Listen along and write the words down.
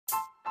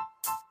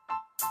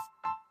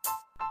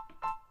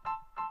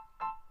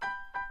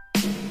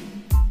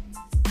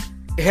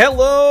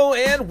Hello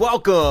and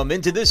welcome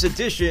into this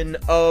edition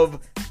of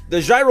the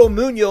Jairo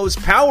Munoz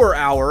Power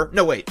Hour.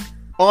 No, wait.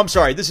 Oh, I'm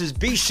sorry. This is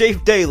B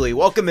Shafe Daily.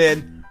 Welcome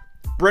in.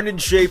 Brendan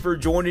Schaefer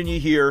joining you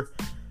here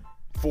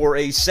for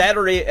a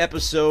Saturday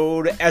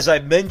episode. As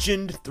I've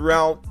mentioned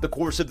throughout the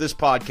course of this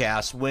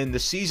podcast, when the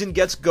season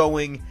gets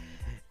going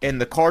and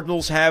the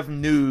Cardinals have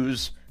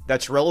news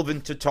that's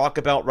relevant to talk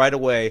about right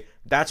away,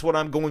 that's what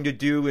I'm going to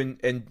do.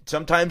 And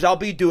sometimes I'll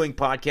be doing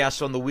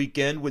podcasts on the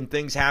weekend when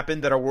things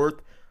happen that are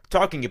worth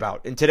talking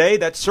about. And today,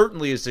 that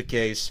certainly is the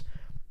case,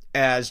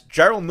 as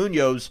Jairo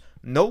Munoz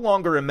no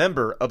longer a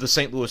member of the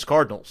St. Louis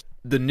Cardinals.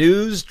 The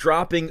news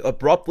dropping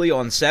abruptly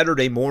on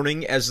Saturday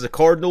morning as the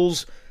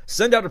Cardinals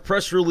send out a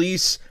press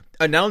release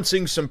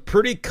announcing some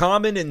pretty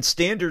common and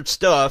standard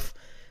stuff.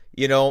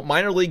 You know,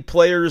 minor league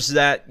players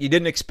that you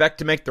didn't expect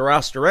to make the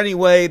roster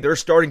anyway, they're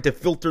starting to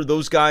filter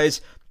those guys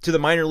to the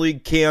minor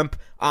league camp,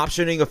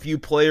 optioning a few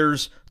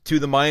players to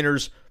the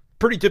minors.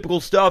 Pretty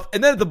typical stuff.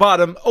 And then at the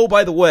bottom, oh,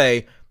 by the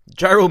way,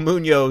 Jairo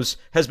Munoz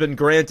has been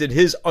granted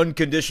his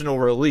unconditional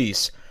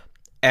release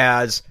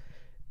as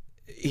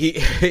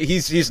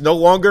he's no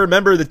longer a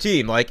member of the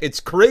team. Like,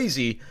 it's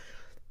crazy,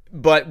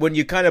 but when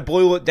you kind of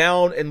boil it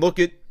down and look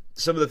at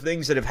some of the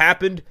things that have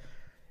happened,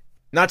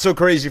 not so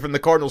crazy from the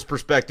Cardinals'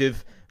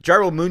 perspective.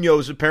 Jairo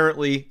Munoz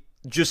apparently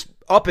just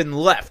up and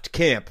left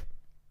camp.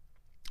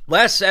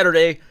 Last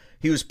Saturday,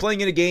 he was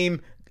playing in a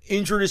game,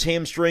 injured his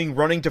hamstring,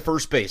 running to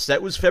first base.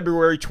 That was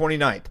February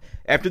 29th.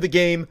 After the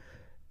game,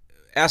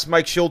 asked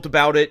Mike Shildt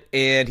about it,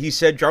 and he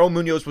said Jairo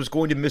Munoz was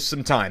going to miss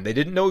some time. They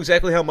didn't know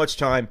exactly how much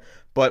time,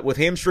 but with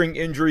hamstring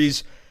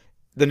injuries,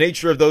 the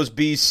nature of those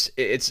beasts,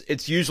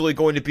 it's usually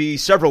going to be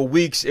several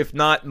weeks, if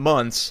not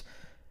months,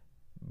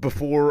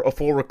 before a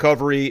full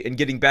recovery and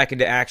getting back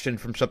into action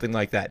from something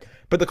like that.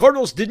 But the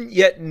Cardinals didn't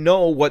yet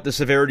know what the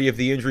severity of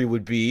the injury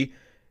would be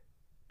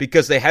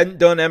because they hadn't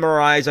done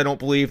MRIs, I don't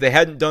believe. They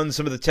hadn't done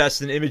some of the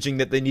tests and imaging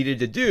that they needed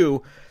to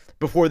do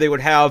before they would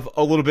have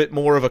a little bit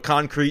more of a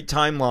concrete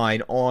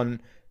timeline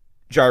on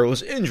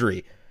Jairo's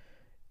injury.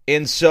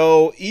 And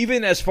so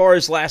even as far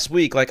as last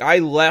week, like, I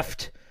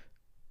left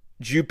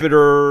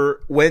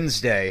Jupiter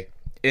Wednesday,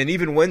 and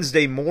even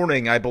Wednesday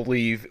morning, I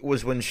believe,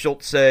 was when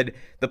Shildt said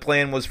the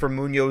plan was for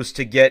Munoz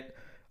to get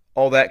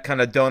all that kind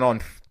of done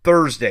on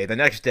Thursday, the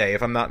next day,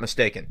 if I'm not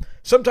mistaken.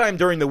 Sometime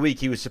during the week,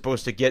 he was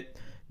supposed to get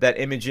that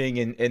imaging,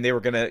 and they were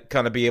going to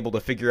kind of be able to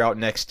figure out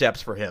next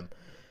steps for him.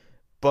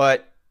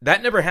 But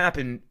that never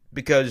happened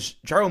because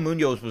Jairo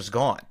Munoz was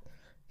gone.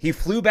 He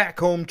flew back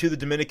home to the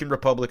Dominican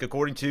Republic,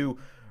 according to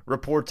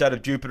reports out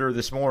of Jupiter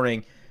this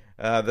morning.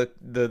 The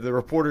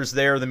reporters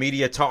there, the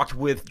media, talked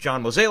with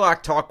John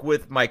Mozeliak, talked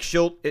with Mike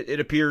Shildt, it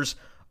appears,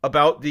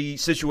 about the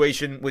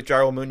situation with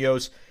Jairo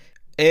Munoz.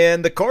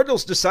 And the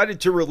Cardinals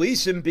decided to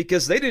release him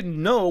because they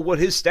didn't know what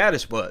his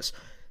status was.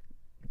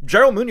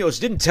 Jairo Munoz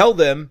didn't tell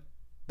them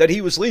that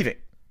he was leaving.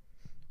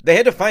 They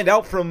had to find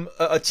out from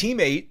a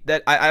teammate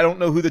that, I don't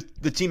know who the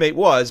teammate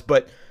was,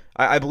 but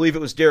I believe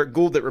it was Derek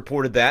Gould that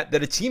reported that a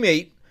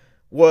teammate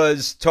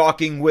was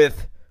talking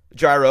with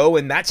Jairo,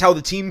 and that's how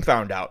the team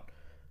found out.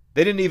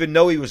 They didn't even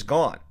know he was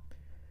gone.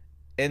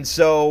 And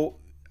so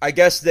I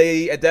guess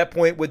they, at that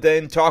point, would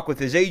then talk with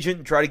his agent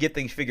and try to get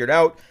things figured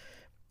out.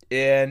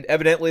 And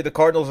evidently the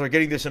Cardinals are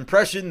getting this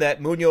impression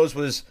that Munoz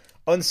was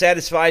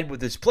unsatisfied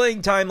with his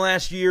playing time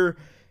last year,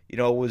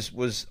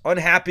 was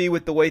unhappy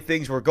with the way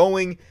things were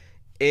going,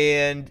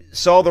 and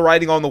saw the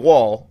writing on the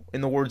wall,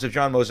 in the words of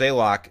John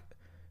Mozeliak,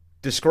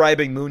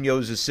 describing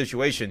Munoz's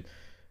situation.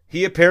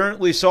 He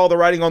apparently saw the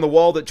writing on the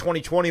wall that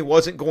 2020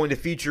 wasn't going to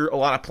feature a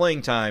lot of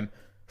playing time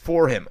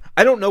for him.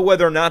 I don't know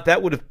whether or not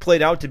that would have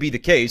played out to be the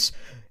case.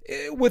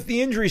 With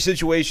the injury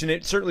situation,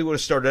 it certainly would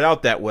have started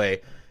out that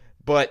way.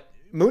 But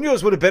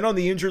Munoz would have been on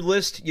the injured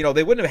list.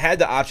 They wouldn't have had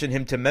to option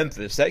him to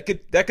Memphis. That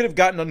could have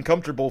gotten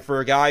uncomfortable for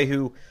a guy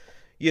who,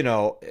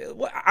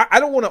 I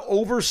don't want to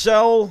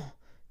oversell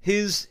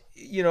his,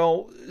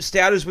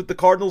 status with the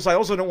Cardinals. I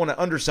also don't want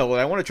to undersell it.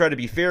 I want to try to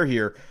be fair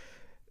here.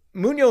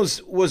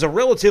 Munoz was a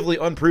relatively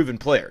unproven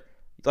player.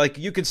 Like,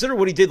 you consider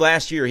what he did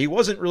last year, he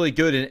wasn't really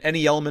good in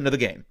any element of the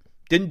game.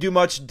 Didn't do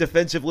much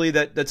defensively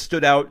that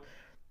stood out.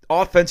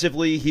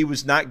 Offensively, he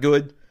was not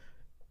good.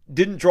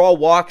 Didn't draw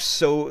walks,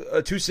 so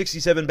a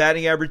 .267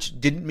 batting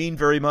average didn't mean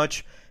very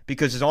much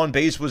because his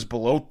on-base was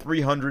below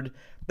 300.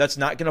 That's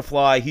not going to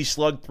fly. He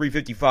slugged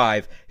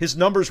 .355. His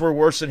numbers were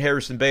worse than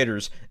Harrison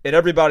Bader's, and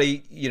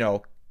everybody,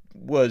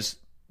 was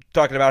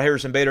talking about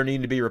Harrison Bader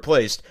needing to be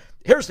replaced.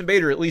 Harrison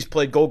Bader at least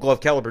played Gold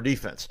Glove caliber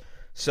defense,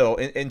 so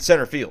in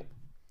center field.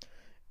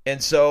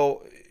 And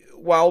so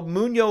while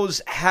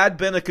Munoz had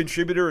been a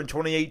contributor in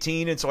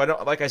 2018, and so I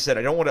don't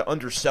want to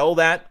undersell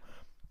that.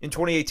 In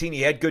 2018,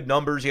 he had good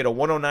numbers. He had a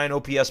 109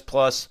 OPS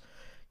plus.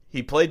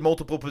 He played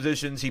multiple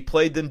positions. He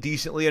played them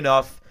decently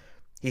enough.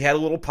 He had a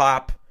little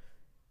pop.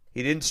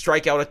 He didn't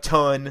strike out a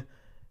ton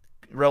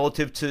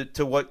relative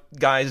to what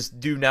guys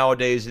do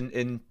nowadays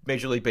in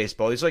Major League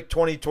Baseball. He's like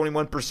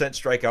 21%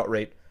 strikeout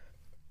rate.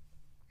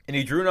 And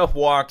he drew enough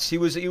walks. He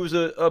was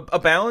a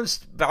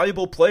balanced,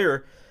 valuable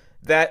player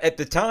that at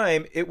the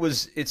time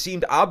it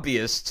seemed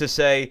obvious to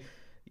say,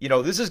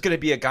 This is going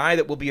to be a guy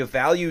that will be of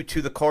value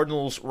to the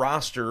Cardinals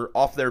roster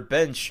off their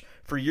bench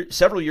for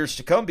several years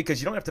to come because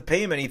you don't have to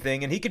pay him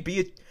anything, and he could be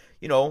a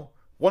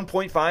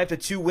 1.5 to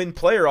 2 win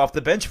player off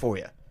the bench for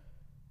you.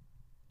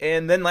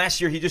 And then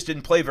last year he just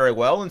didn't play very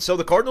well, and so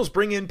the Cardinals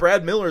bring in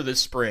Brad Miller this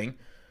spring.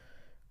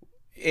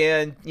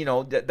 And,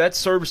 that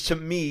serves to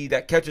me,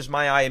 that catches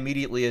my eye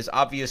immediately as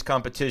obvious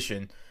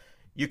competition.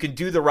 You can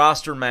do the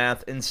roster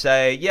math and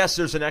say, yes,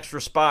 there's an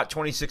extra spot,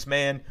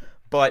 26-man,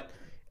 but,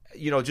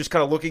 just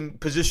kind of looking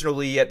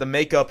positionally at the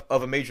makeup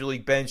of a Major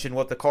League bench and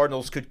what the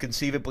Cardinals could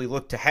conceivably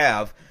look to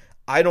have,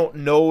 I don't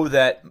know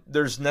that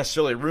there's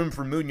necessarily room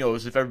for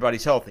Munoz if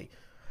everybody's healthy.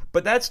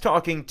 But that's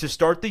talking to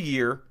start the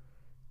year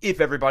if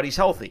everybody's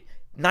healthy.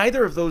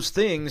 Neither of those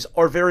things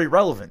are very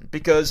relevant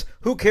because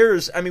who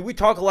cares? I mean, we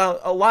talk a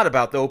lot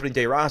about the opening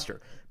day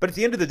roster, but at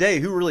the end of the day,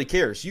 who really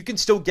cares? You can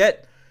still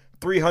get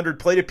 300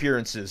 plate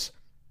appearances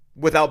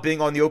without being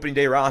on the opening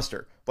day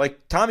roster.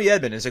 Like Tommy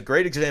Edman is a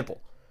great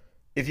example.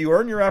 If you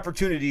earn your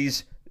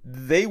opportunities,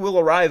 they will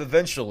arrive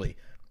eventually.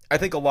 I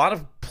think a lot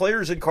of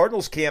players in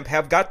Cardinals camp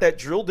have got that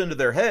drilled into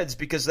their heads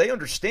because they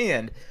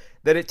understand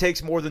that it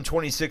takes more than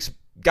 26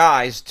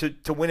 guys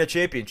to win a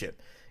championship.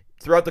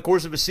 Throughout the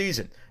course of a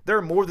season, there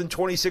are more than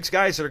 26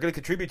 guys that are going to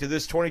contribute to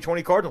this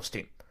 2020 Cardinals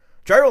team.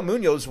 Jairo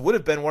Munoz would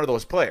have been one of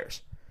those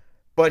players,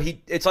 but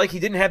it's like he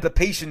didn't have the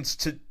patience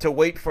to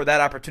wait for that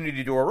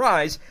opportunity to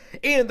arise,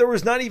 and there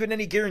was not even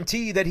any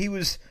guarantee that he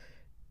was,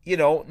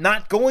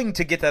 not going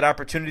to get that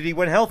opportunity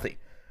when healthy.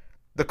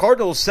 The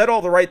Cardinals said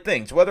all the right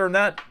things, whether or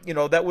not,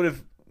 that would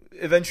have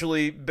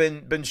eventually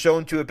been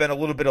shown to have been a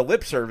little bit of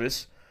lip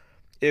service.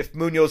 If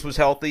Munoz was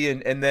healthy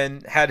and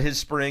then had his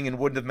spring and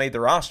wouldn't have made the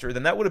roster,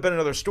 then that would have been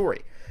another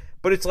story.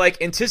 But it's like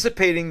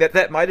anticipating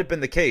that might have been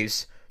the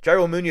case,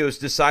 Jairo Munoz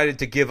decided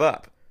to give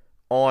up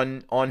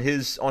on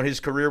his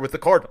career with the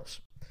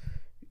Cardinals.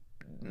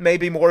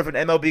 Maybe more of an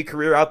MLB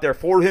career out there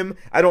for him.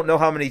 I don't know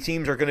how many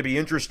teams are going to be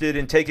interested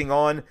in taking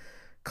on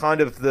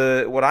kind of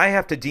what I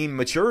have to deem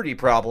maturity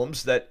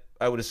problems that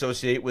I would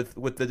associate with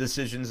the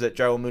decisions that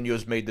Jairo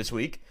Munoz made this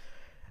week.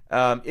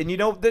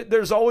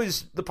 There's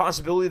always the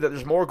possibility that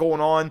there's more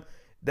going on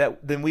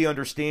than we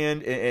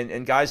understand,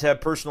 and guys have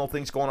personal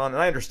things going on,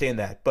 and I understand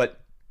that. But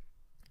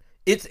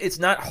it's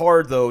not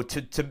hard, though,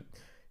 to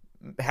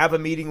have a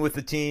meeting with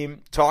the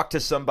team, talk to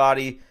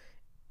somebody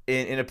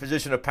in a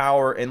position of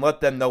power, and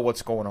let them know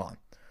what's going on.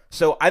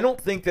 So I don't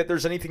think that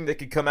there's anything that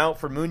could come out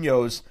for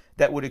Munoz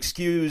that would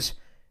excuse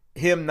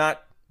him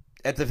not,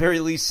 at the very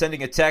least,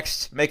 sending a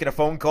text, making a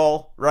phone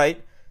call,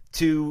 right,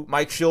 to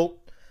Mike Shildt,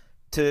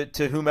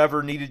 to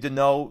whomever needed to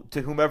know,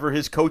 to whomever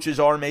his coaches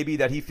are maybe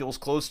that he feels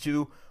close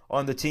to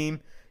on the team.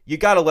 You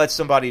got to let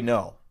somebody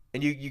know,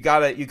 and you got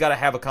to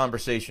have a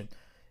conversation.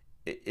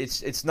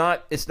 It's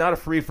not a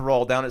free for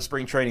all down at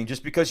spring training.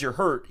 Just because you're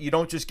hurt, you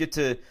don't just get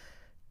to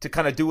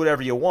kind of do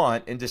whatever you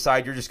want and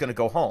decide you're just going to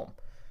go home.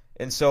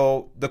 And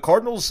so the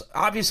Cardinals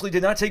obviously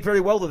did not take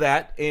very well to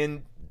that,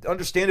 and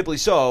understandably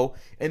so.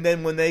 And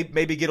then when they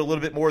maybe get a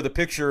little bit more of the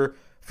picture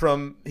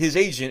from his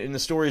agent in the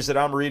stories that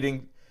I'm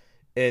reading,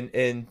 and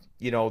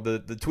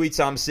the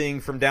tweets I'm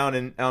seeing from down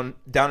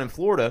in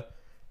Florida,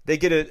 they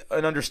get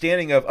an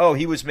understanding of,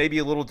 he was maybe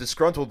a little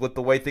disgruntled with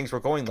the way things were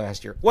going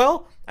last year.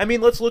 Well, I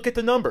mean, let's look at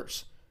the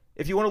numbers.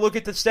 If you want to look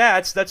at the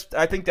stats,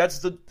 I think that's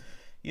the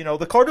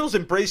Cardinals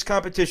embrace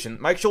competition.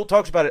 Mike Shildt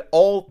talks about it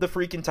all the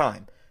freaking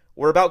time.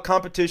 We're about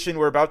competition.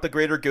 We're about the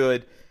greater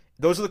good.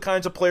 Those are the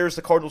kinds of players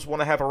the Cardinals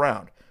want to have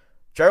around.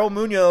 Jairo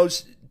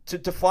Munoz,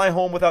 to fly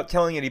home without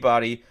telling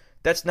anybody,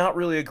 that's not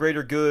really a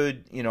greater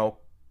good,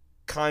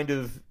 kind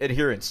of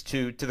adherence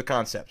to the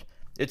concept.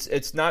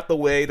 It's not the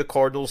way the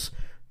Cardinals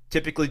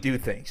typically do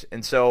things.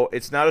 And so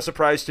it's not a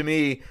surprise to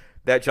me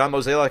that John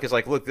Mozeliak is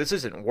like, look, this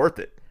isn't worth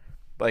it.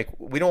 Like,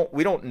 we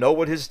don't know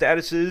what his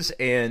status is,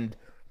 and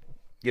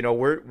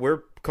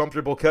we're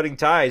comfortable cutting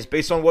ties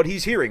based on what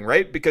he's hearing,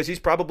 right? Because he's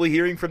probably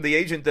hearing from the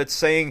agent that's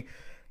saying,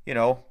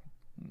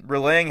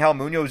 relaying how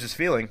Munoz is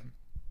feeling.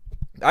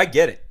 I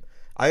get it.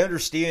 I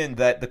understand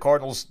that the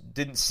Cardinals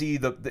didn't see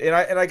and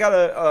I got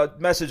a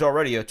message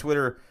already, a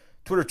Twitter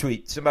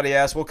tweet. Somebody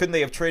asked, well, couldn't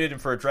they have traded him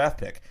for a draft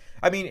pick?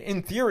 I mean,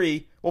 in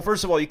theory, well,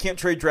 first of all, you can't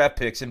trade draft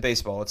picks in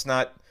baseball. It's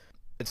not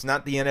the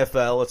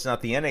NFL, it's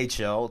not the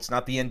NHL, it's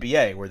not the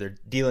NBA where they're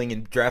dealing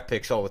in draft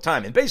picks all the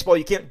time. In baseball,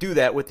 you can't do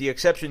that, with the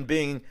exception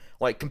being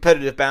like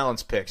competitive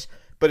balance picks.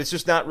 But it's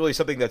just not really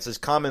something that's as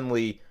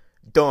commonly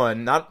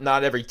done.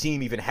 Not every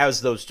team even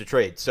has those to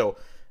trade. So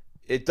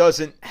it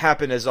doesn't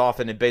happen as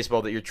often in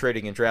baseball that you're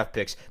trading in draft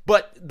picks.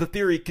 But the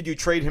theory, could you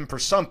trade him for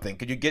something?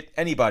 Could you get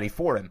anybody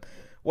for him?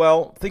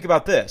 Well, think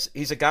about this.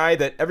 He's a guy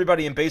that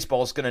everybody in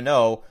baseball is going to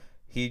know.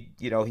 He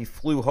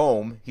flew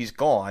home. He's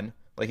gone.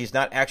 Like, he's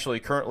not actually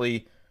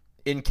currently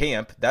in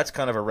camp. That's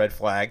kind of a red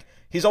flag.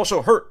 He's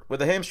also hurt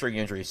with a hamstring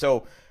injury.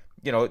 So,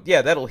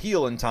 that'll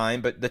heal in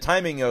time. But the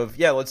timing of,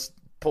 let's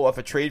pull off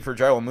a trade for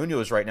Jairo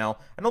Munoz right now,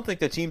 I don't think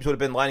the teams would have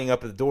been lining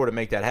up at the door to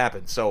make that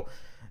happen. So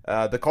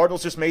the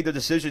Cardinals just made the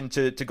decision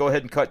to go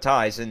ahead and cut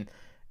ties. And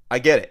I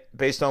get it.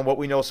 Based on what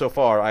we know so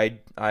far,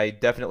 I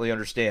definitely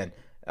understand.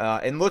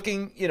 And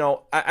looking,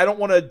 I don't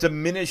want to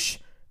diminish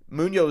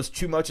Munoz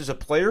too much as a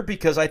player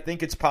because I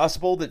think it's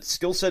possible that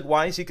skill set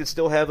wise he could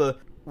still have a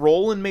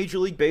role in Major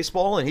League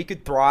Baseball and he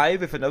could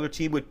thrive if another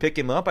team would pick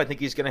him up. I think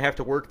he's going to have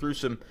to work through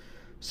some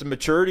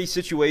maturity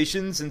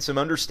situations and some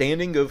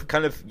understanding of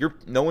kind of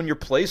knowing your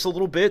place a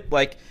little bit.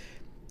 Like,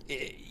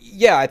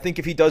 yeah, I think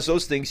if he does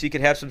those things, he could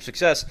have some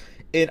success.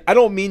 And I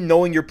don't mean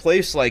knowing your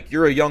place like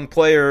you're a young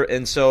player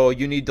and so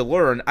you need to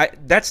learn.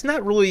 That's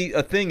not really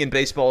a thing in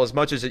baseball as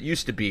much as it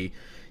used to be.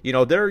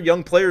 There are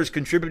young players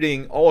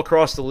contributing all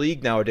across the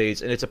league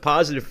nowadays, and it's a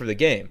positive for the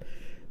game.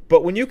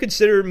 But when you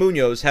consider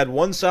Munoz had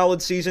one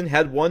solid season,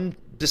 had one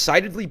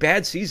decidedly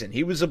bad season,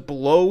 he was a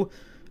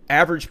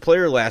below-average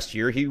player last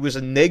year. He was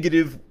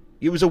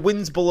a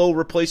wins below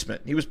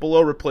replacement. He was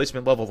below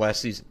replacement level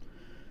last season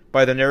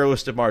by the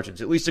narrowest of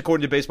margins, at least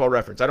according to Baseball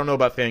Reference. I don't know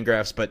about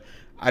Fangraphs, but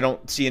I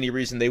don't see any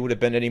reason they would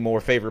have been any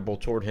more favorable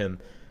toward him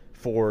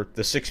for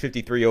the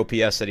 653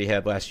 OPS that he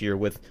had last year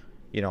with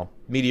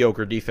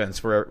mediocre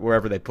defense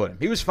wherever they put him.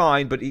 He was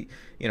fine, but he,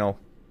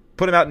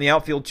 put him out in the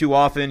outfield too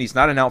often. He's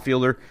not an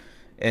outfielder,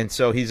 and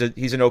so he's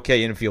an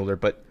okay infielder.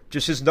 But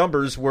just his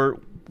numbers were,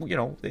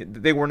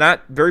 they were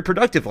not very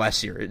productive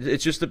last year.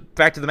 It's just the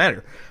fact of the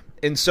matter.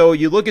 And so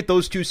you look at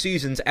those two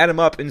seasons, add them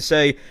up, and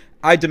say,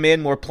 I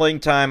demand more playing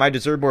time. I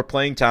deserve more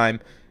playing time.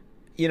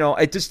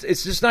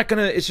 It's just not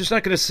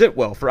gonna sit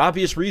well for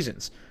obvious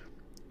reasons.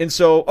 And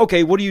so,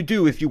 okay, what do you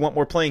do if you want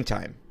more playing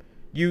time?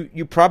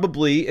 You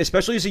probably,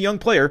 especially as a young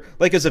player,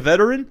 like as a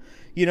veteran,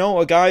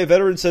 a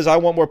veteran says, I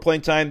want more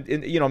playing time.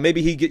 And,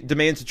 maybe he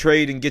demands a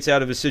trade and gets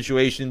out of his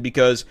situation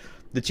because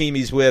the team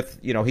he's with,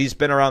 he's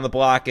been around the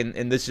block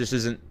and this just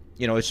isn't,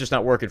 it's just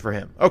not working for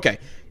him. Okay.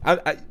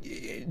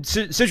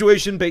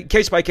 Situation,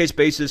 case-by-case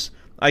basis,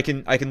 I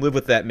can live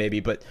with that maybe.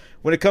 But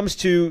when it comes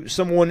to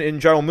someone in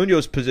Jairo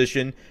Munoz's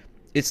position,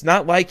 it's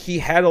not like he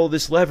had all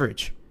this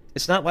leverage.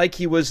 It's not like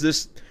he was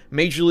this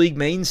major league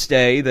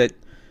mainstay that,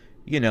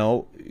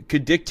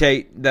 could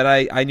dictate that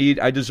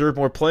I deserve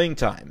more playing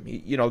time.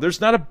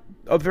 There's not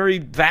a very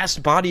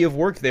vast body of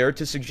work there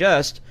to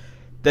suggest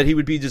that he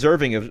would be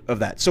deserving of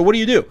that. So what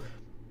do?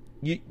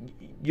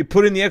 You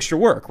put in the extra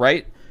work,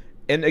 right?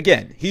 And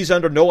again, he's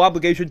under no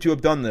obligation to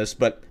have done this,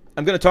 but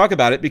I'm going to talk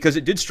about it because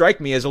it did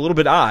strike me as a little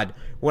bit odd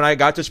when I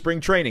got to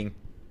spring training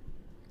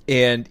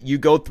and you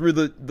go through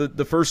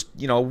the first,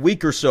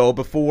 week or so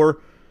before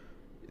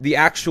the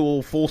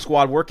actual full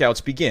squad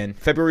workouts begin.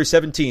 February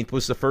 17th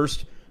was the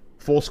first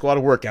full squad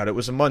workout. It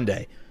was a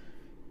Monday.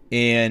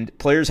 And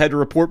players had to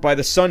report by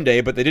the Sunday,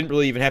 but they didn't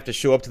really even have to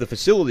show up to the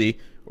facility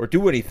or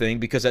do anything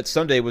because that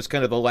Sunday was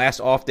kind of the last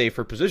off day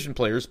for position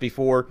players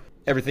before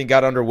everything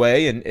got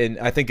underway. And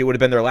I think it would have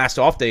been their last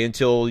off day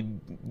until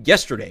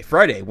yesterday,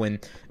 Friday, when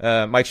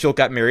Mike Shildt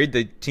got married.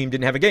 The team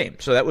didn't have a game.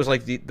 So that was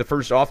like the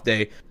first off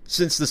day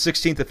since the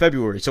 16th of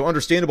February. So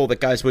understandable that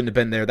guys wouldn't have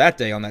been there that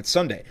day on that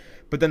Sunday.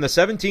 But then the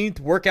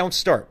 17th, workouts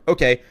start.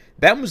 Okay,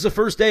 that was the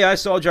first day I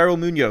saw Jairo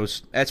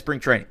Munoz at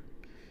spring training.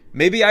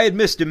 Maybe I had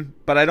missed him,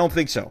 but I don't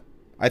think so.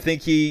 I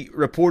think he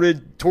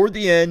reported toward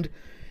the end,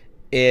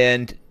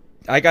 and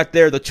I got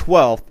there the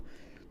 12th.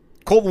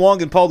 Kolten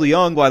Wong and Paul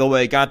DeJong, by the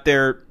way, got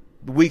there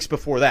weeks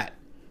before that.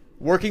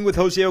 Working with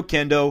Jose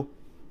Oquendo,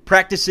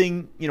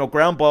 practicing,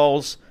 ground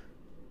balls,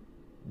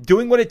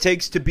 doing what it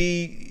takes to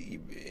be,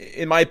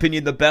 in my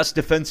opinion, the best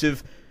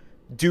defensive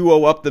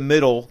duo up the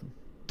middle,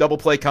 double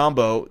play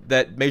combo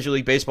that Major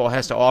League Baseball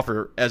has to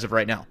offer as of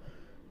right now.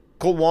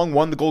 Kolten Wong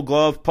won the Gold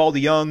Glove. Paul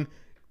DeJong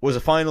was a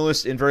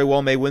finalist and very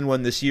well may win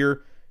one this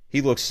year.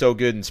 He looks so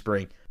good in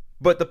spring.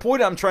 But the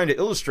point I'm trying to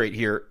illustrate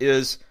here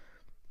is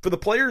for the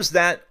players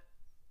that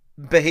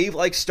behave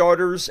like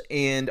starters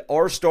and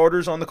are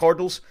starters on the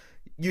Cardinals,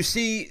 you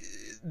see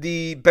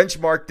the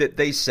benchmark that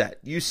they set.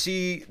 You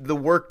see the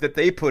work that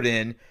they put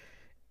in.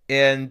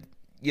 And,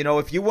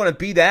 if you want to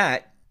be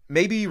that,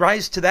 maybe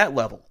rise to that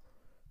level.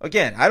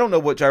 Again, I don't know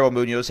what Jairo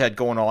Munoz had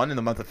going on in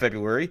the month of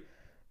February,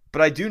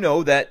 but I do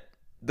know that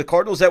the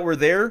Cardinals that were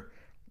there,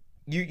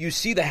 you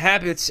see the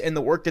habits and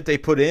the work that they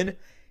put in,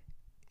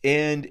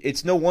 and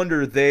it's no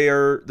wonder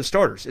they're the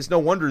starters. It's no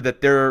wonder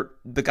that they're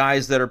the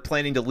guys that are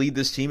planning to lead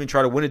this team and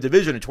try to win a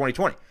division in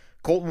 2020.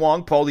 Kolten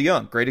Wong, Paul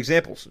DeJong, great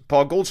examples.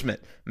 Paul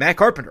Goldschmidt, Matt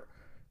Carpenter.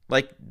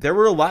 There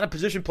were a lot of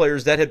position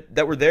players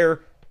that were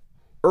there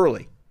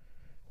early.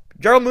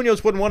 Jairo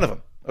Munoz wasn't one of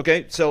them.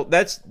 Okay, so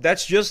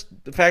that's just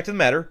the fact of the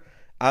matter.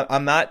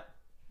 I'm not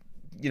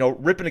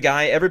ripping a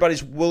guy.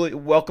 Everybody's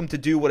welcome to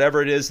do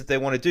whatever it is that they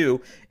want to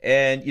do.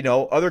 And,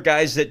 other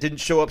guys that didn't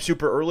show up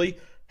super early,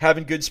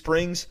 having good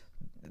springs,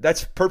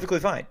 that's perfectly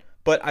fine.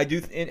 But I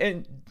do,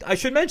 and I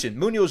should mention,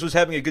 Munoz was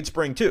having a good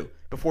spring too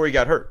before he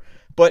got hurt.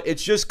 But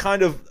it's just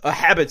kind of a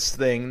habits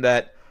thing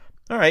that,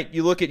 all right,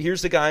 you look at,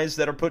 here's the guys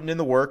that are putting in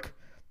the work.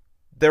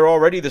 They're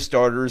already the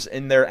starters,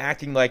 and they're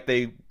acting like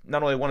they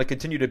not only want to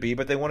continue to be,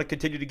 but they want to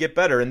continue to get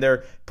better, and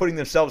they're putting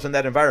themselves in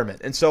that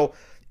environment. And so,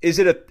 is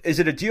it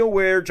a deal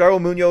where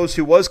Jairo Munoz,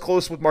 who was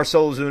close with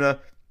Marcell Ozuna,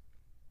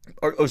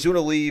 or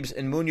Ozuna leaves,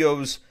 and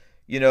Munoz,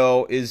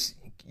 is,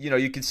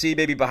 you can see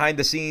maybe behind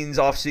the scenes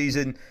off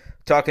season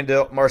talking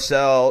to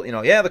Marcel,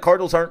 the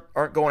Cardinals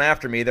aren't going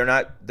after me. They're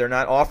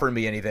not offering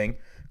me anything.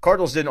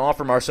 Cardinals didn't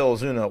offer Marcell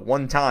Ozuna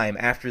one time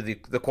after the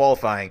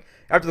qualifying.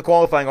 After the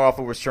qualifying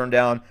offer was turned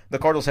down, the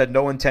Cardinals had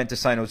no intent to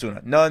sign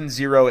Ozuna. None,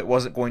 zero. It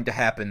wasn't going to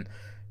happen,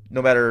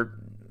 no matter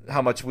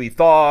how much we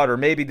thought, or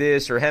maybe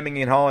this, or hemming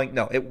and hawing.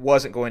 No, it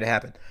wasn't going to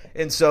happen.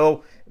 And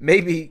so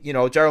maybe,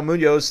 Jairo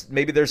Munoz,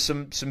 maybe there's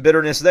some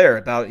bitterness there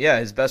about,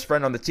 his best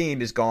friend on the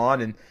team is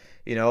gone, and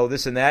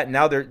this and that.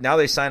 And now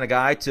they sign a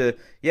guy to,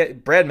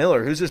 Brad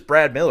Miller. Who's this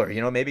Brad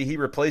Miller? Maybe he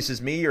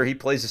replaces me, or he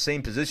plays the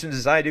same positions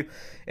as I do.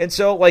 And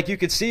so, you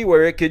could see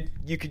where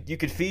you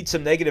could feed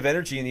some negative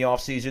energy in the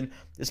offseason,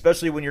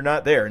 especially when you're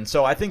not there. And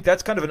so I think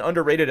that's kind of an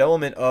underrated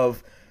element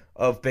of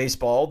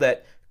baseball,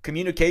 that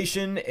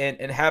communication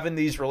and having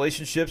these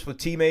relationships with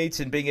teammates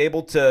and being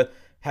able to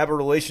have a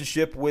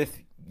relationship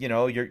with,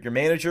 your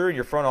manager and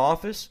your front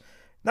office.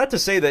 Not to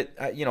say that,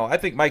 I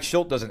think Mike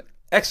Shildt does an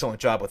excellent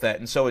job with that.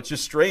 And so it's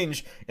just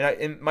strange.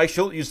 And Mike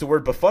Shildt used the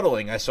word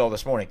befuddling, I saw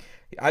this morning.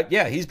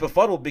 He's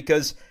befuddled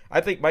because I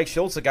think Mike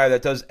Shildt's a guy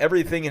that does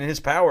everything in his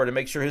power to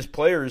make sure his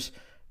players,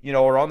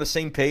 are on the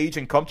same page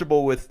and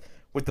comfortable with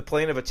the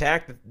plan of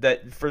attack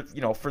that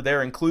for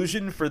their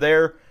inclusion, for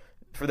their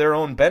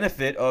own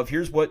benefit of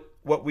here's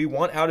what we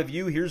want out of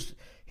you, here's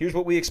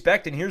what we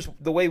expect, and here's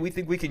the way we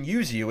think we can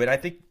use you. And I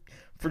think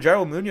for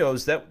Jairo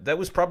Munoz, that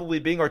was probably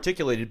being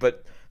articulated,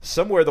 but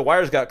somewhere the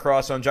wires got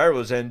crossed on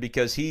Jairo's end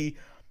because he,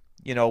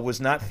 was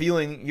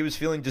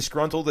feeling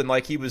disgruntled and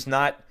like he was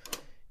not,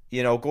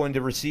 going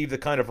to receive the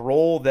kind of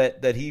role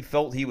that he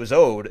felt he was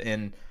owed.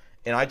 And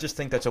I just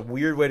think that's a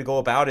weird way to go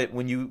about it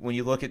when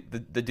you look at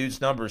the dude's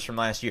numbers from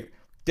last year.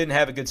 Didn't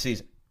have a good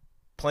season,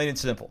 plain and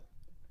simple.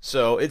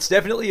 So it's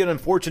definitely an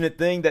unfortunate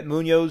thing that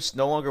Munoz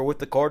no longer with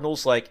the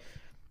Cardinals.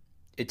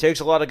 It takes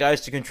a lot of guys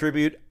to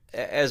contribute.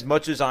 As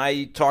much as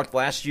I talked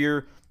last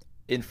year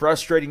in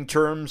frustrating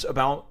terms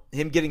about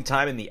him getting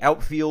time in the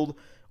outfield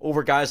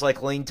over guys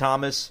like Lane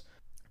Thomas,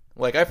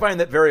 I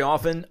find that very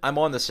often I'm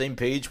on the same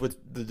page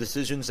with the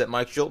decisions that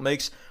Mike Shildt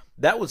makes.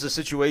 That was a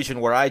situation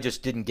where I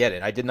just didn't get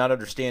it. I did not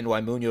understand why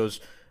Munoz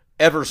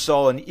ever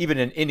saw even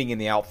an inning in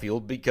the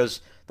outfield,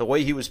 because the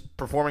way he was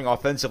performing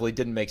offensively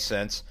didn't make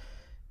sense.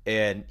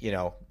 And,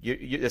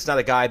 it's not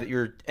a guy that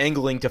you're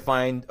angling to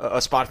find a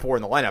spot for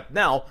in the lineup.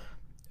 Now,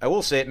 I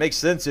will say it makes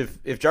sense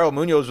if Jairo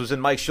Munoz was in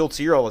Mike Shildt's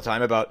ear all the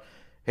time about,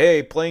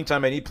 hey, playing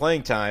time, I need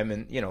playing time,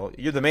 and,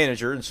 you're the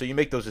manager, and so you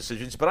make those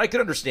decisions. But I could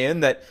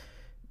understand that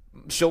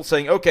Shildt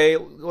saying, okay,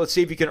 let's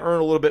see if you can earn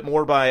a little bit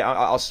more by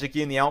I'll stick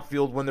you in the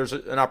outfield when there's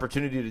an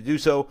opportunity to do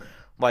so.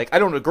 I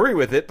don't agree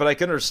with it, but I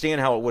can understand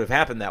how it would have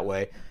happened that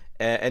way.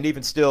 And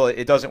even still,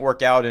 it doesn't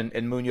work out,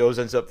 and Munoz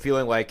ends up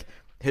feeling like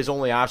his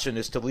only option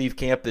is to leave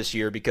camp this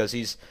year because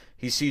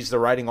he sees the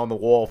writing on the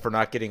wall for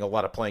not getting a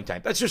lot of playing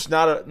time. That's just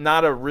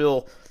not a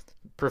real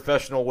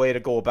professional way to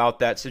go about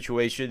that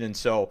situation. And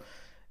so,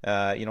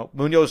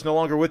 Munoz no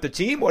longer with the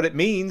team. What it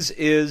means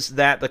is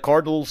that the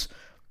Cardinals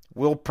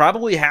will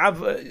probably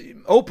have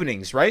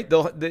openings, right?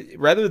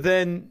 Rather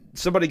than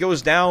somebody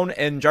goes down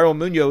and Jairo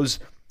Munoz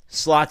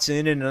slots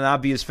in an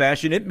obvious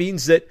fashion, it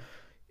means that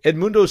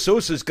Edmundo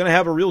Sosa is going to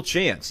have a real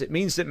chance. It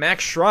means that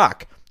Max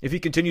Schrock, if he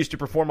continues to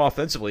perform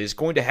offensively, is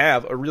going to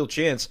have a real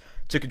chance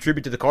to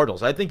contribute to the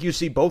Cardinals. I think you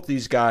see both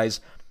these guys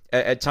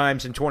at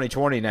times in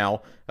 2020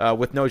 now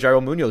with no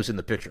Jairo Munoz in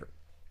the picture.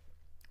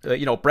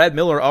 Brad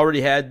Miller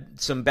already had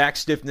some back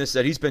stiffness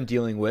that he's been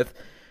dealing with.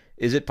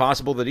 Is it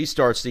possible that he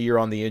starts the year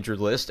on the injured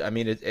list? I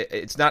mean,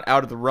 it's not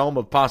out of the realm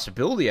of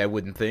possibility, I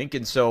wouldn't think.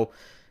 And so,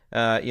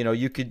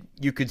 you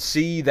could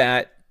see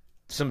that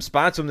some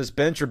spots on this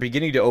bench are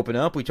beginning to open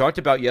up. We talked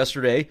about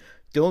yesterday,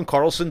 Dylan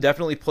Carlson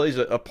definitely plays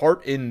a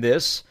part in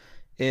this,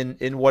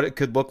 in what it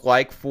could look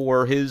like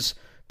for his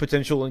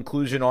potential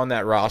inclusion on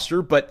that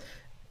roster. But,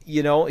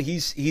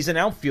 he's an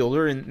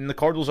outfielder, and the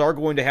Cardinals are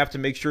going to have to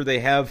make sure they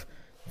have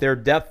their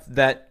depth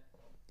that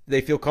they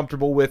feel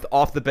comfortable with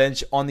off the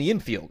bench on the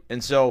infield.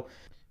 And so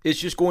it's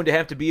just going to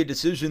have to be a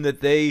decision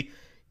that they,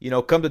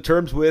 come to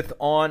terms with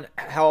on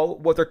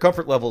what their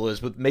comfort level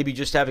is with maybe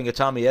just having a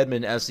Tommy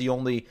Edman as the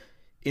only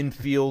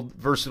infield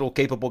versatile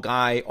capable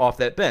guy off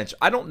that bench.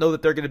 I don't know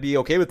that they're going to be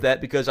okay with that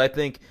because I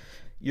think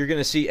you're going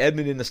to see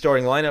Edman in the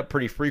starting lineup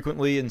pretty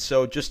frequently, and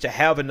so just to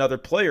have another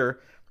player,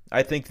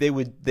 I think they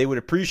would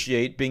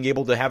appreciate being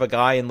able to have a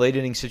guy in late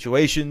inning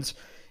situations,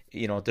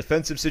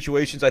 defensive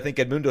situations. I think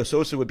Edmundo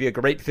Sosa would be a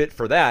great fit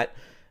for that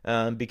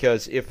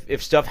because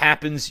if stuff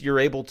happens, you're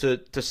able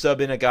to sub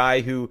in a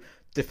guy who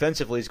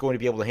defensively is going to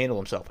be able to handle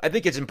himself. I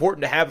think it's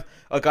important to have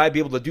a guy be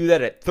able to do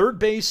that at third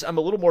base. I'm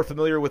a little more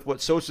familiar with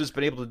what Sosa's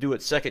been able to do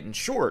at second and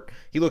short.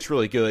 He looks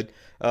really good.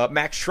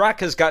 Max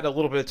Schrock has gotten a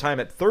little bit of time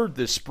at third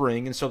this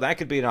spring, and so that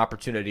could be an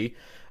opportunity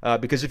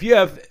because if you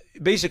have,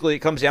 basically it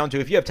comes down to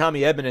if you have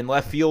Tommy Edman in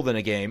left field in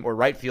a game or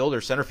right field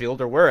or center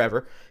field or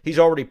wherever, he's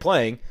already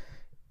playing,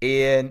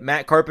 and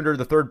Matt Carpenter,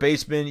 the third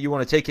baseman, you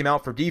want to take him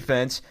out for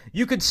defense,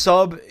 you could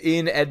sub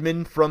in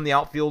Edman from the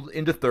outfield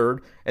into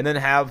third and then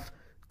have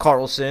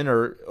Carlson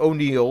or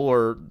O'Neill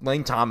or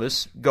Lane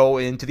Thomas go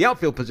into the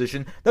outfield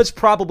position, that's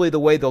probably the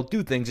way they'll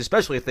do things,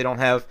 especially if they don't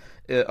have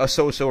a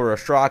Sosa or a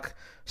Strock,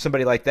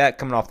 somebody like that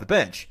coming off the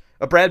bench.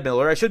 Brad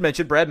Miller, I should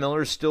mention, Brad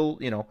Miller is still,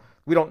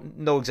 we don't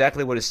know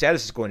exactly what his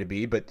status is going to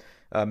be, but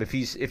if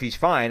he's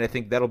fine, I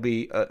think that'll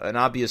be an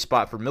obvious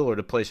spot for Miller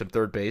to play some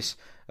third base.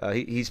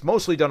 He's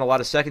mostly done a lot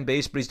of second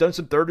base, but he's done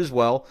some third as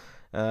well.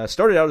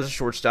 Started out as a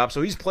shortstop,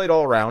 so he's played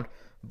all around.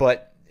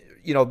 But,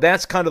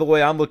 that's kind of the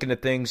way I'm looking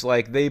at things.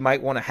 Like, they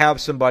might want to have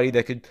somebody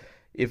that could,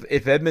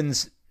 if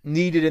Edmonds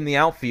needed in the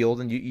outfield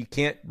and you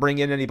can't bring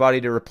in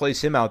anybody to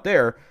replace him out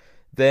there,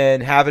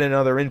 then having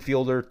another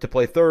infielder to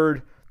play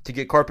third to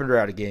get Carpenter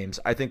out of games,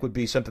 I think would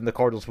be something the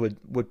Cardinals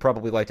would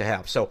probably like to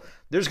have. So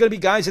there's going to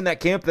be guys in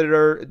that camp that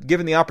are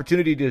given the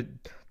opportunity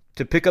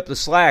to pick up the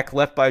slack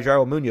left by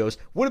Jairo Munoz.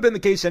 Would have been the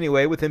case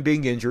anyway with him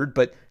being injured,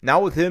 but now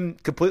with him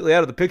completely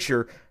out of the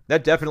picture,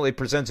 that definitely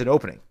presents an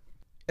opening.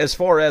 As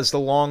far as the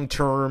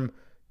long-term,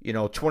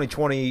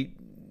 2020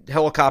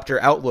 helicopter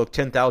outlook,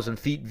 10,000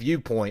 feet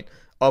viewpoint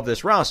of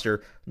this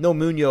roster, no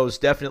Munoz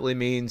definitely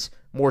means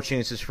more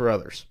chances for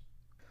others.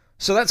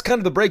 So that's kind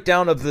of the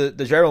breakdown of the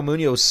Jairo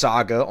Munoz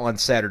saga on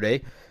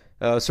Saturday.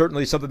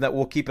 Certainly something that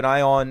we'll keep an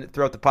eye on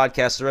throughout the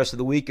podcast the rest of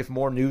the week if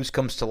more news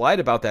comes to light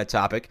about that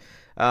topic.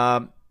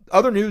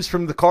 Other news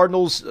from the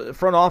Cardinals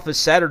front office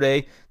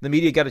Saturday, the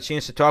media got a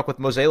chance to talk with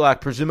Mozeliak,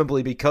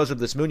 presumably because of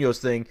this Munoz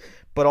thing,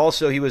 but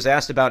also he was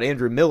asked about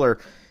Andrew Miller,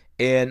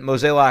 and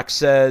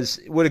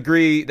Mozeliak would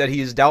agree that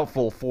he is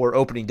doubtful for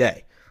opening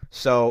day.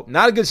 So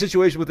not a good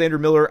situation with Andrew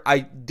Miller. I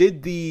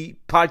did the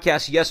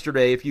podcast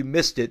yesterday, if you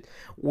missed it,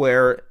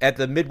 where at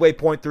the midway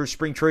point through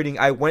spring training,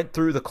 I went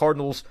through the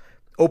Cardinals'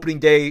 opening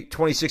day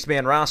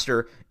 26-man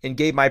roster and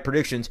gave my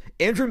predictions.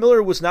 Andrew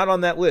Miller was not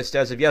on that list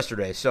as of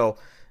yesterday, so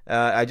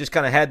I just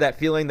kind of had that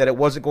feeling that it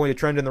wasn't going to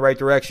trend in the right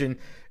direction.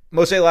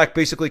 Mozeliak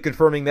basically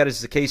confirming that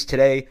is the case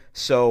today,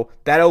 so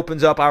that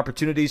opens up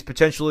opportunities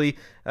potentially.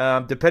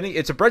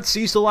 It's a Brett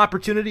Cecil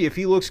opportunity if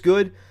he looks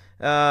good.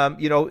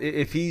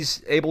 If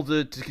he's able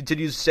to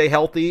continue to stay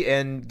healthy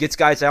and gets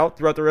guys out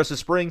throughout the rest of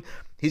spring,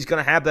 he's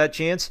going to have that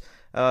chance.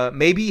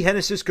 Maybe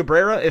Genesis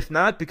Cabrera, if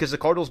not, because the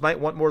Cardinals might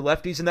want more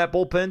lefties in that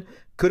bullpen.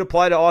 Could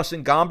apply to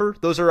Austin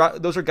Gomber. Those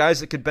are guys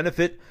that could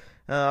benefit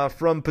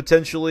from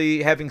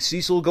potentially having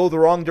Cecil go the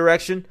wrong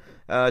direction.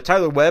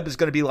 Tyler Webb is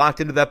going to be locked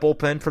into that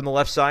bullpen from the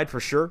left side for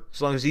sure,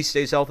 as long as he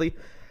stays healthy.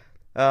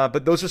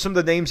 But those are some of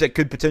the names that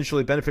could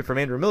potentially benefit from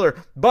Andrew Miller.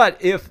 But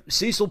if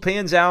Cecil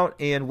pans out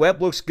and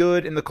Webb looks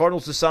good and the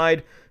Cardinals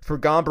decide for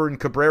Gomber and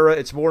Cabrera,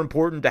 it's more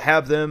important to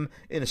have them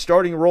in a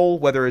starting role,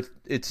 whether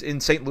it's in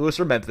St. Louis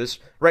or Memphis.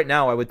 Right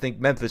now, I would think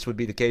Memphis would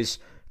be the case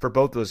for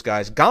both those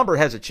guys. Gomber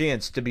has a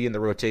chance to be in the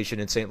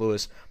rotation in St.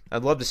 Louis.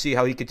 I'd love to see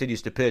how he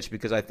continues to pitch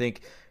because I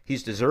think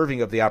he's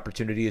deserving of the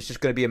opportunity. It's just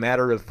going to be a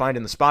matter of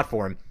finding the spot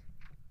for him.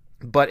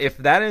 But if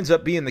that ends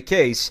up being the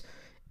case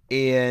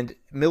and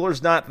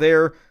Miller's not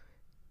there,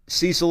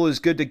 Cecil is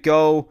good to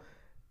go,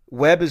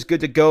 Webb is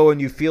good to go,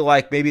 and you feel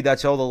like maybe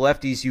that's all the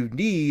lefties you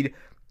need,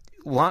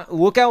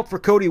 look out for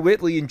Cody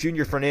Whitley and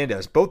Junior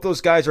Fernandez. Both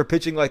those guys are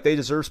pitching like they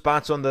deserve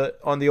spots on the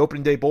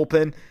opening day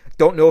bullpen.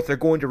 Don't know if they're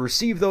going to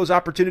receive those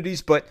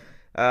opportunities, but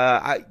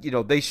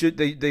they should.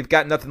 They've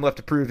got nothing left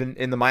to prove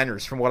in the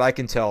minors, from what I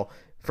can tell,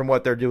 from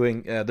what they're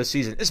doing this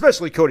season.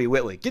 Especially Cody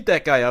Whitley. Get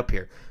that guy up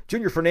here.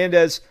 Junior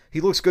Fernandez,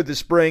 he looks good this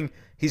spring.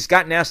 He's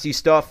got nasty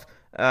stuff.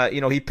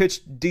 He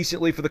pitched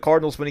decently for the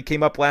Cardinals when he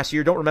came up last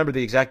year. Don't remember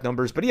the exact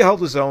numbers, but he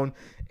held his own,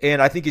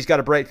 and I think he's got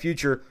a bright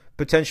future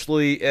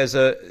potentially as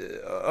a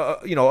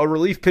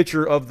relief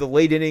pitcher of the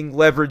late inning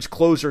leverage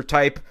closer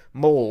type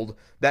mold.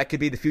 That could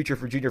be the future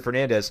for Junior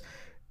Fernandez.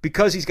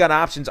 Because he's got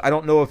options, I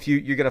don't know if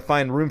you're going to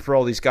find room for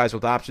all these guys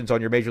with options on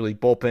your Major League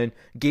bullpen.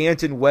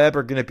 Gant and Webb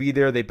are going to be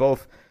there. They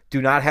both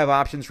do not have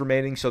options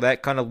remaining, so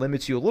that kind of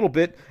limits you a little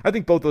bit. I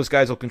think both those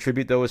guys will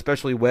contribute, though,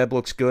 especially Webb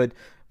looks good.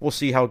 We'll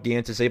see how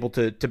Gant is able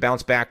to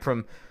bounce back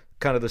from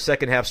kind of the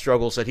second half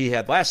struggles that he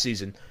had last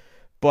season.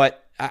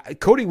 But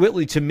Cody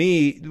Whitley, to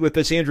me, with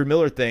this Andrew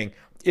Miller thing,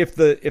 if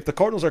the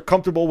Cardinals are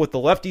comfortable with the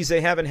lefties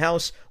they have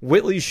in-house,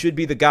 Whitley should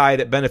be the guy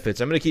that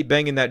benefits. I'm going to keep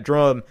banging that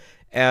drum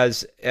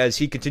as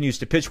he continues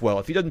to pitch well.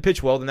 If he doesn't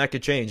pitch well, then that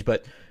could change.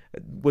 But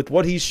with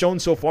what he's shown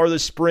so far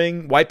this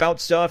spring, wipeout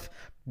stuff,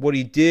 what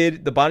he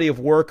did, the body of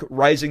work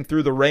rising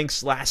through the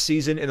ranks last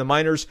season in the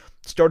minors,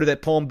 started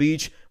at Palm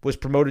Beach, was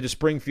promoted to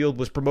Springfield,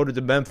 was promoted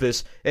to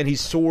Memphis, and he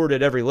soared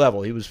at every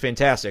level. He was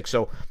fantastic.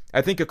 So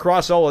I think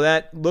across all of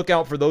that, look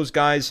out for those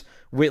guys,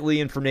 Whitley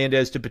and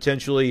Fernandez, to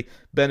potentially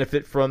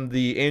benefit from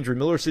the Andrew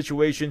Miller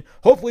situation.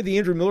 Hopefully the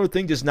Andrew Miller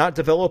thing does not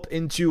develop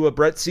into a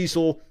Brett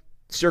Cecil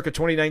circa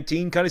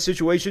 2019 kind of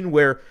situation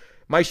where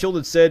Mike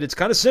Shildt said it's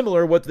kind of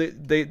similar what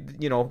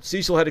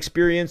Cecil had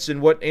experienced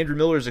and what Andrew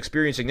Miller is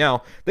experiencing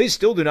now. They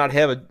still do not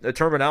have a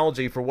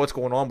terminology for what's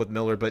going on with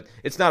Miller, but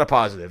it's not a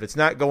positive. It's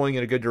not going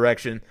in a good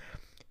direction.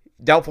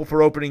 Doubtful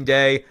for opening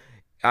day.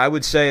 I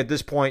would say at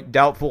this point,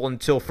 doubtful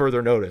until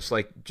further notice.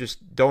 Like,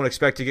 just don't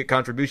expect to get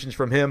contributions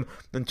from him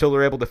until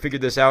they're able to figure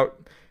this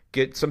out,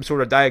 get some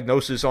sort of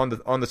diagnosis on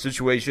the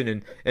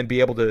situation, and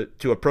be able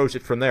to approach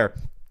it from there.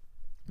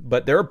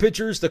 But there are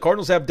pitchers. The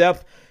Cardinals have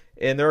depth,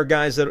 and there are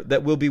guys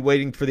that will be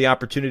waiting for the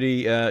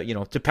opportunity,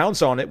 to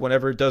pounce on it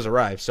whenever it does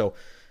arrive. So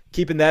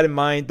keeping that in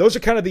mind, those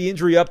are kind of the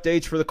injury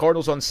updates for the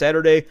Cardinals on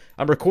Saturday.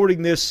 I'm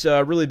recording this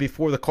really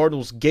before the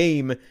Cardinals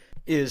game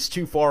is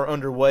too far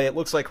underway. It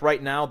looks like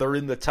right now they're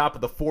in the top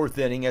of the fourth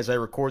inning as I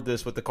record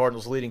this, with the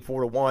Cardinals leading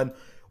 4-1.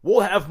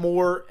 We'll have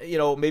more,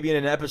 maybe in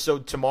an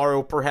episode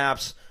tomorrow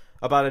perhaps,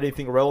 about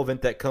anything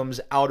relevant that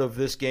comes out of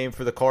this game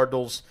for the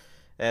Cardinals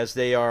as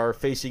they are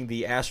facing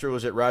the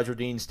Astros at Roger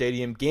Dean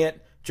Stadium.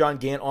 John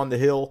Gant on the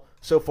hill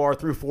so far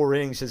through 4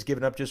 innings has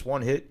given up just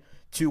 1 hit,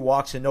 2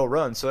 walks, and no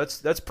runs. So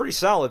that's pretty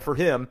solid for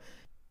him,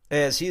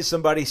 as he is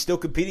somebody still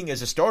competing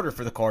as a starter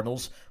for the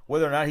Cardinals.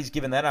 Whether or not he's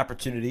given that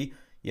opportunity,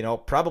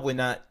 probably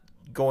not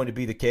going to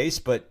be the case.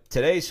 But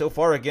today, so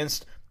far,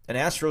 against an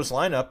Astros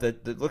lineup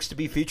that looks to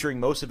be featuring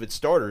most of its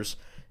starters,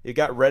 you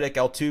got Reddick,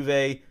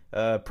 Altuve,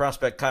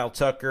 prospect Kyle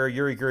Tucker,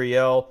 Yuri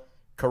Gurriel,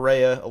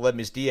 Correa,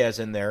 Aledmys Diaz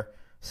in there.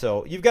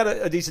 So you've got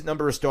a decent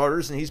number of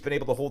starters, and he's been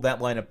able to hold that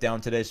lineup down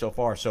today so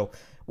far. So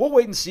we'll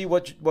wait and see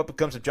what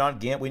becomes of John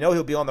Gant. We know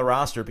he'll be on the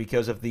roster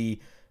because of the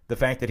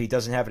fact that he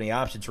doesn't have any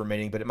options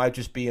remaining, but it might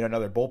just be in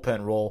another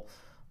bullpen role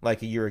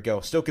like a year ago.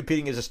 Still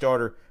competing as a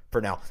starter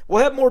for now.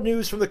 We'll have more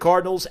news from the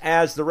Cardinals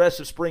as the rest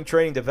of spring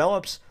training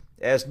develops.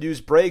 As news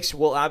breaks,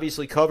 we'll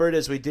obviously cover it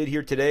as we did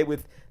here today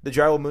with the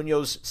Jairo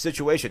Munoz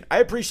situation. I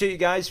appreciate you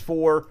guys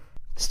for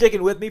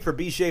sticking with me for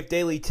B-Shape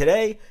Daily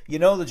today. The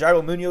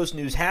Jairo Munoz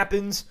news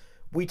happens,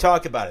 we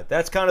talk about it.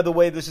 That's kind of the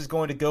way this is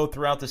going to go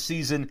throughout the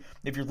season.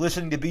 If you're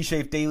listening to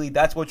B-Shape Daily,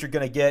 that's what you're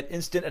going to get.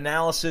 Instant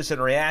analysis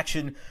and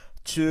reaction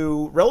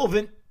to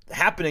relevant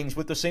happenings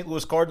with the St.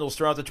 Louis Cardinals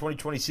throughout the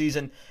 2020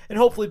 season and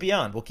hopefully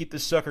beyond. We'll keep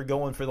this sucker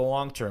going for the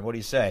long term. What do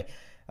you say?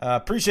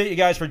 Appreciate you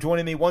guys for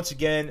joining me once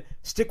again.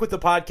 Stick with the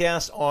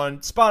podcast on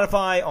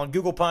Spotify, on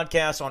Google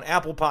Podcasts, on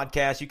Apple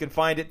Podcasts. You can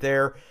find it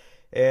there.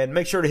 And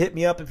make sure to hit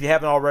me up if you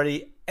haven't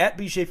already at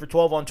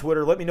bshafer12 on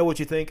Twitter. Let me know what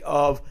you think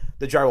of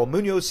the Jairo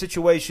Munoz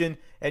situation.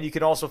 And you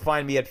can also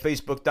find me at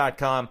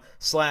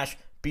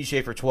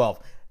facebook.com/bshafer12.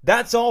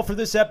 That's all for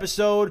this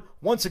episode.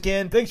 Once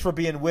again, thanks for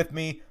being with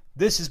me.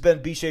 This has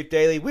been B-Shape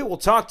Daily. We will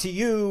talk to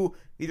you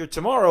either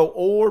tomorrow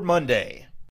or Monday.